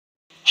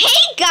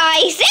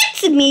guys,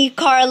 it's me,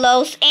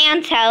 Carlos,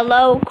 and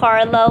hello,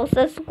 Carlos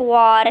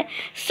squad.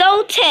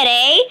 So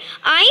today,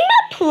 I'm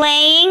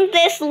playing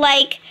this,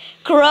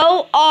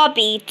 grow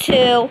obby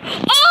too.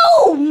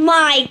 Oh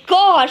my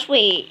gosh,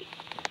 wait,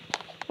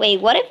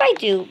 what if I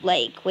do,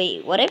 like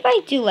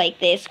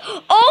this?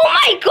 Oh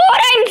my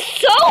god, I'm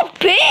so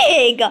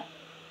big!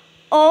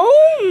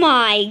 Oh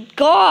my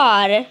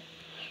god.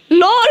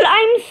 Lol,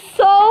 I'm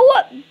so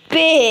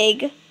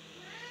big.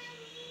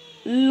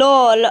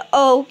 Lol,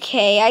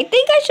 okay. I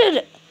think I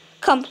should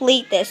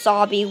complete this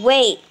obby.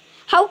 Wait,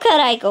 how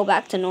could I go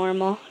back to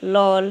normal?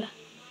 Lol.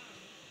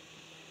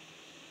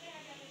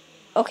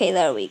 Okay,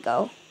 there we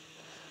go.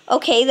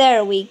 Okay,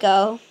 there we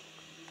go.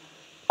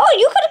 Oh,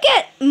 you could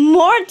get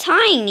more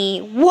tiny.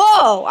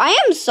 Whoa, I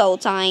am so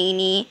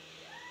tiny.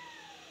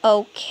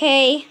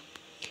 Okay.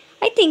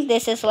 I think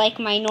this is like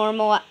my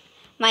normal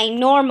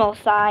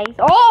size.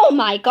 Oh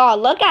my god,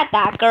 look at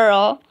that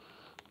girl.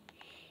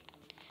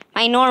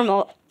 My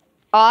normal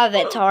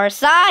avatar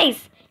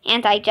size.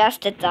 And I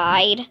just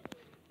died.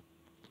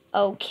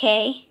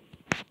 Okay.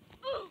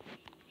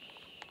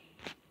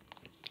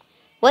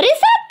 What is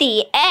at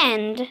the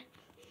end?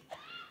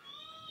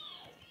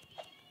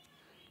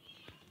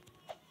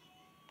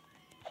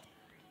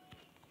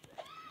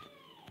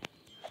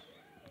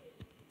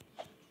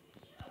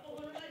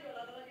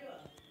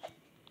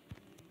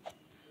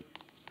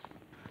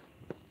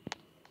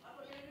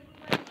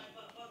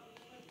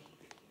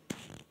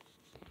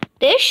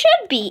 This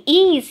should be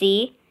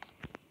easy.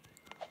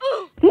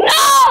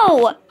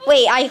 No!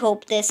 Wait, I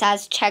hope this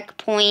has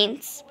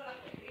checkpoints.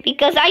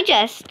 Because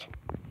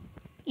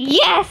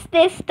yes,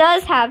 this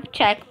does have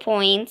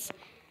checkpoints.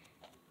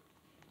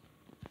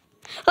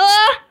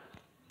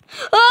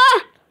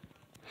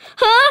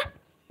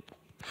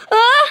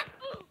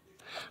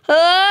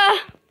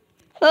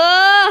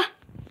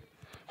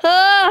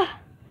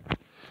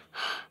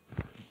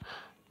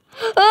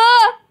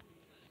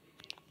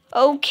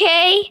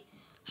 Okay.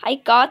 I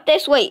got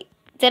this. Wait,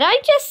 did I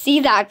just see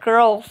that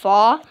girl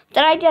fall?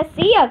 Did I just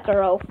see a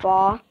girl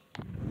fall?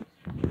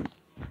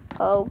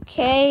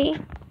 Okay.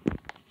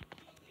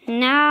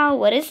 Now,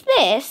 what is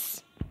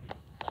this?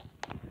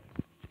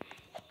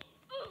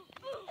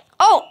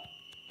 Oh,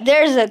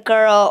 there's a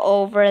girl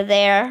over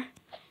there.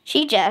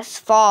 She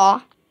just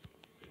fall.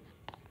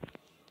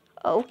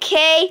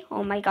 Okay.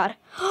 Oh my god.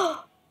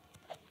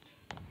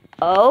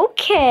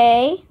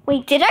 Okay.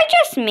 Wait, did I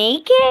just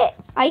make it?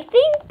 I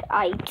think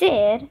I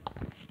did.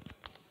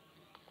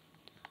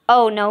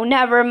 Oh no,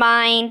 never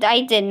mind.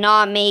 I did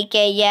not make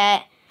it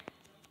yet.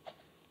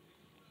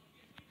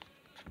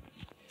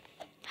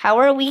 How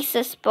are we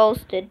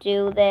supposed to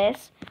do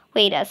this?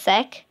 Wait a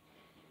sec.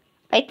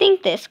 I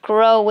think this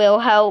grow will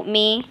help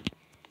me.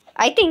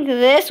 I think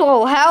this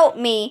will help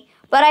me,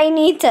 but I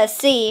need to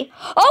see.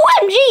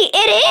 OMG,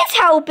 it is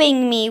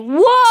helping me.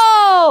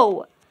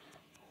 Whoa!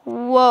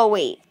 Whoa,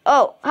 wait.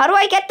 Oh, how do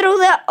I get through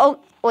the... Oh,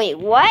 wait,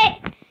 what?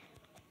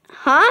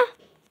 Huh?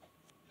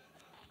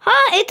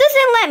 Huh? It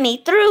doesn't let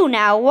me through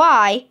now.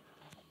 Why?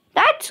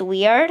 That's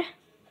weird.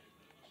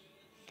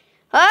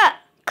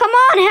 Come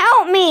on,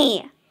 help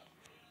me.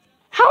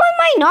 How am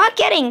I not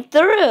getting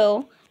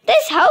through?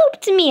 This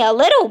helped me a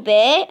little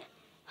bit.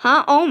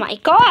 Huh? Oh my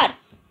god.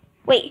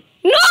 Wait.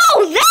 No,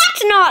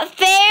 that's not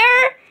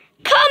fair.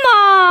 Come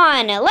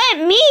on. Let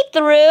me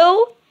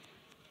through.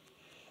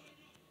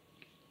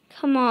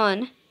 Come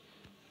on.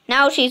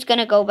 Now she's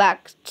gonna go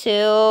back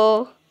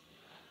to...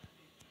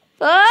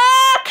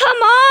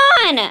 come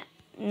on!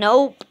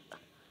 Nope.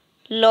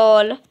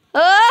 Lol.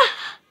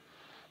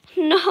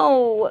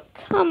 No.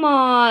 Come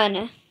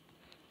on.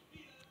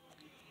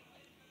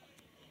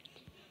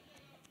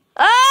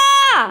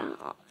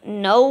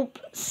 Nope.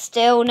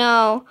 Still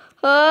no.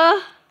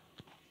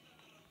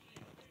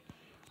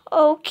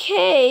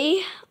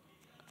 Okay.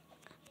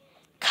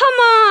 Come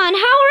on.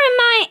 How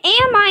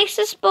am I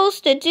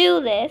supposed to do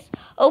this?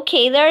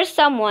 Okay, there's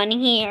someone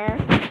here.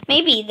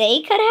 Maybe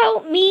they could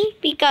help me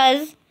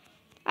because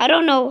I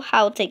don't know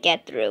how to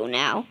get through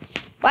now.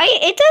 Why?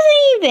 It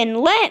doesn't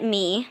even let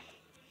me.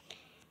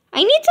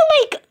 I need to,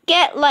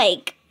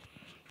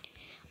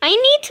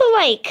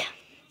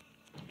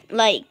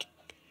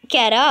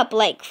 get up,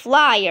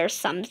 fly or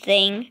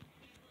something.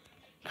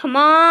 Come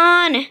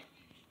on.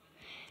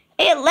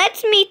 It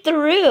lets me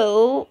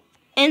through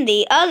in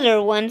the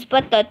other ones,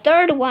 but the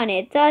third one,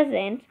 it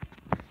doesn't.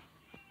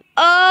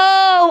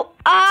 Oh,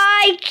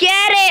 I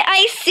get it.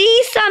 I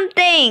see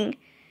something.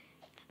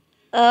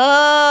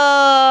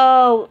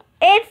 Oh,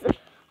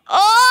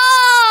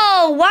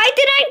 why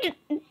did I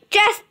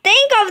just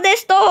think of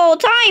this the whole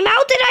time?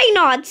 How did I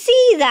not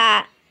see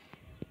that?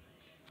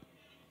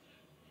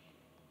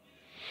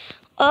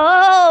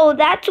 Oh,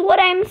 that's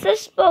what I'm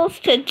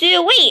supposed to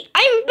do. Wait,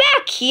 I'm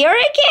back here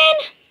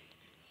again?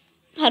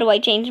 How do I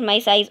change my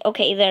size?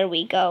 Okay, there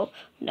we go.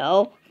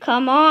 No,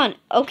 come on.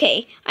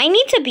 Okay, I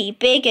need to be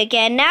big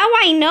again. Now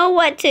I know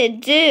what to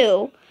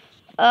do.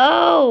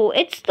 Oh,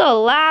 it's the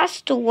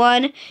last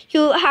one.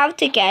 You have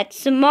to get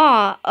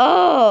small.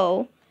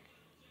 Oh.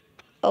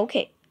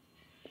 Okay.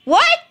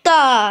 What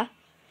the?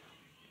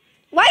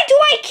 Why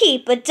I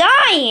keep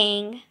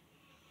dying?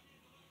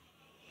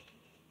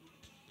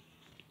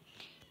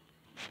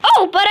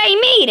 Oh, but I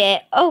made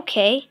it.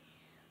 Okay.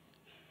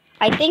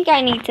 I think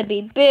I need to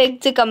be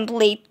big to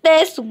complete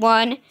this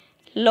one.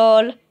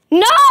 Lol.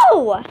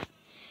 No!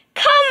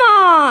 Come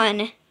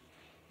on!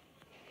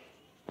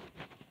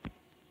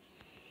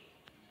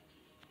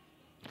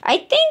 I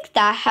think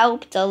that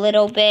helped a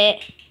little bit.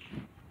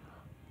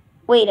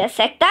 Wait a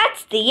sec,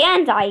 that's the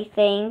end, I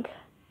think.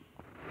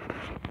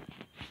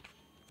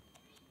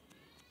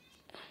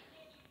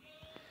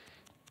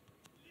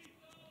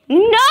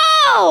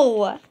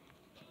 No!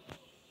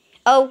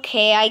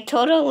 Okay, I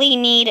totally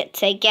need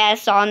to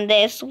guess on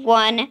this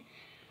one.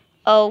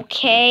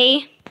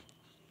 Okay.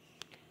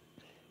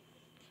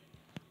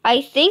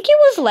 I think it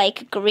was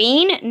like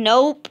green.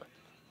 Nope.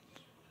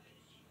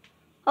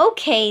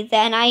 Okay,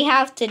 then I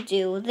have to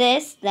do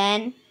this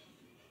then.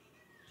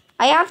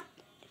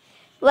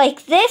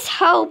 Like, this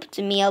helped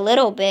me a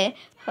little bit.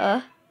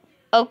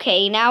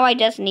 Okay, now I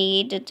just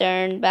need to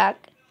turn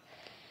back.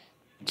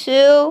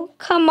 2.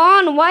 Come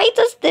on, why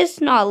does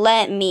this not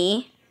let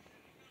me?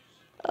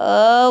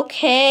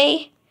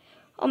 Okay.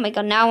 Oh my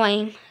god, now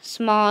I'm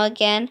small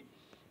again.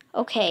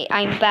 Okay,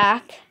 I'm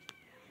back.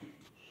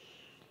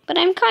 But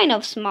I'm kind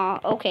of small.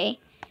 Okay.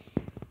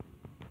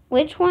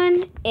 Which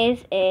one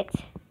is it?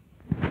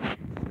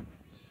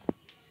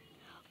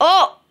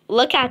 Oh,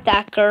 look at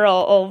that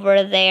girl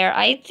over there.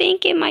 I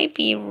think it might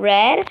be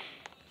red.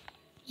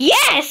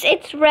 Yes,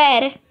 it's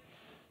red.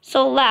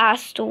 So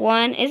last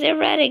one. Is it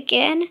red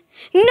again?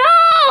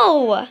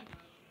 No!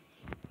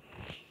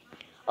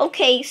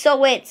 Okay,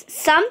 so it's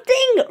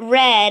something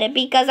red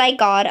because I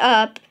got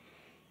up.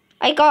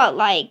 I got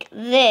like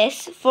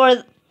this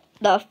for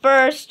the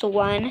first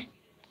one.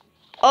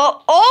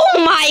 Oh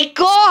my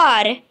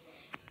god!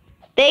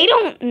 They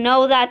don't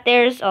know that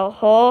there's a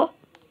hole.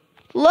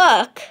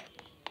 Look.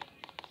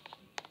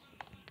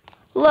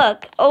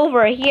 Look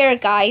over here,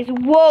 guys.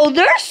 Whoa,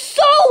 they're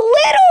so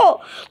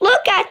little.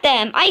 Look at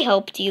them. I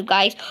helped you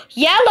guys.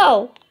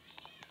 Yellow.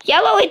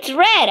 Yellow, it's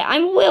red. I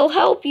will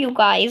help you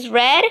guys.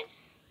 Red.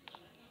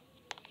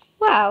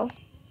 Wow.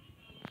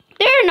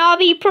 They're an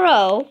obby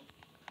pro.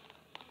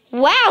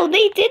 Wow,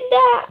 they did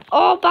that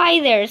all by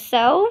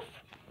themselves.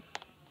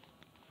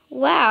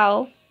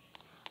 Wow.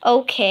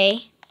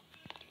 Okay.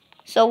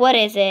 So what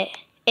is it?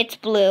 It's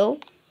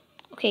blue.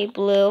 Okay,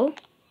 blue.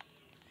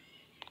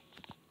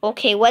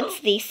 Okay,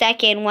 what's the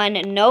second one?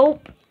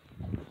 Nope.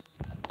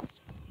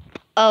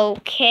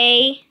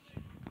 Okay.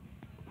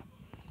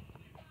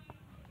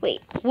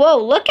 Wait. Whoa,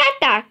 look at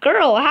that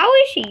girl. How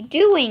is she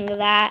doing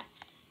that?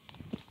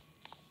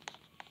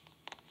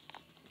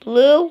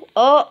 Blue.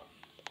 Oh,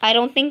 I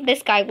don't think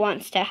this guy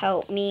wants to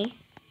help me.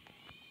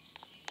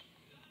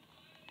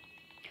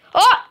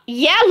 Oh,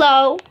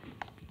 yellow.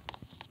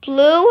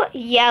 Blue,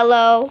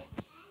 yellow.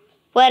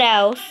 What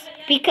else?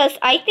 Because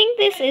I think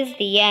this is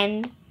the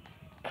end.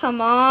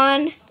 Come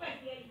on.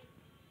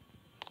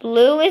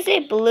 Blue, is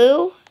it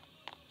blue?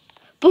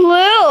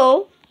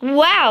 Blue?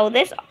 Wow,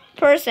 this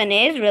person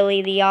is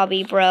really the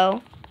obby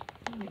bro.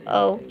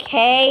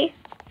 Okay.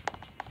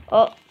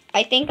 Oh,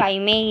 I think I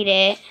made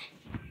it.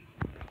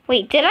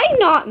 Wait, did I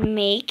not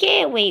make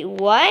it? Wait,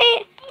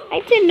 what?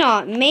 I did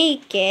not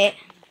make it.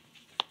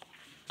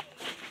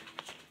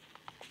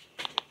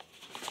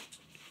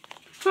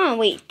 Huh,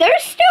 wait,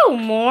 there's still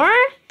more?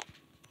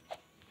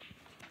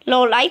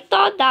 Lol, I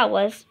thought that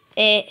was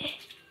it.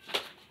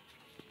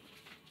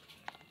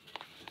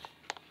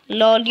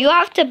 Lol, you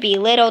have to be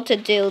little to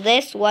do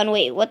this one.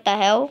 Wait, what the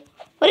hell?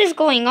 What is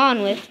going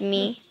on with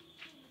me?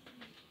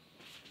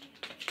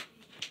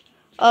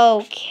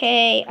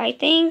 Okay, I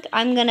think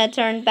I'm gonna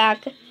turn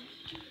back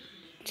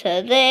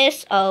to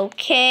this.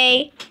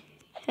 Okay.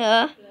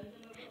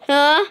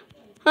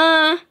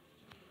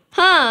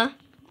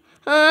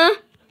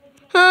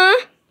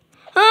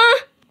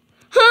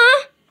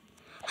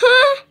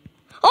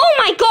 Oh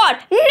my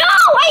god! No!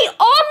 I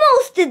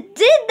almost did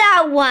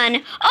that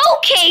one!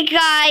 Okay,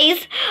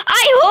 guys!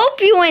 I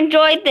hope you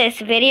enjoyed this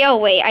video.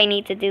 Wait, I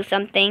need to do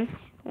something.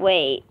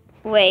 Wait.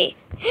 Lol.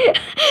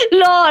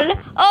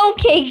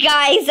 Okay,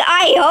 guys,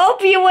 I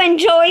hope you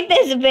enjoyed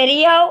this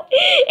video.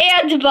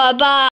 And bye-bye.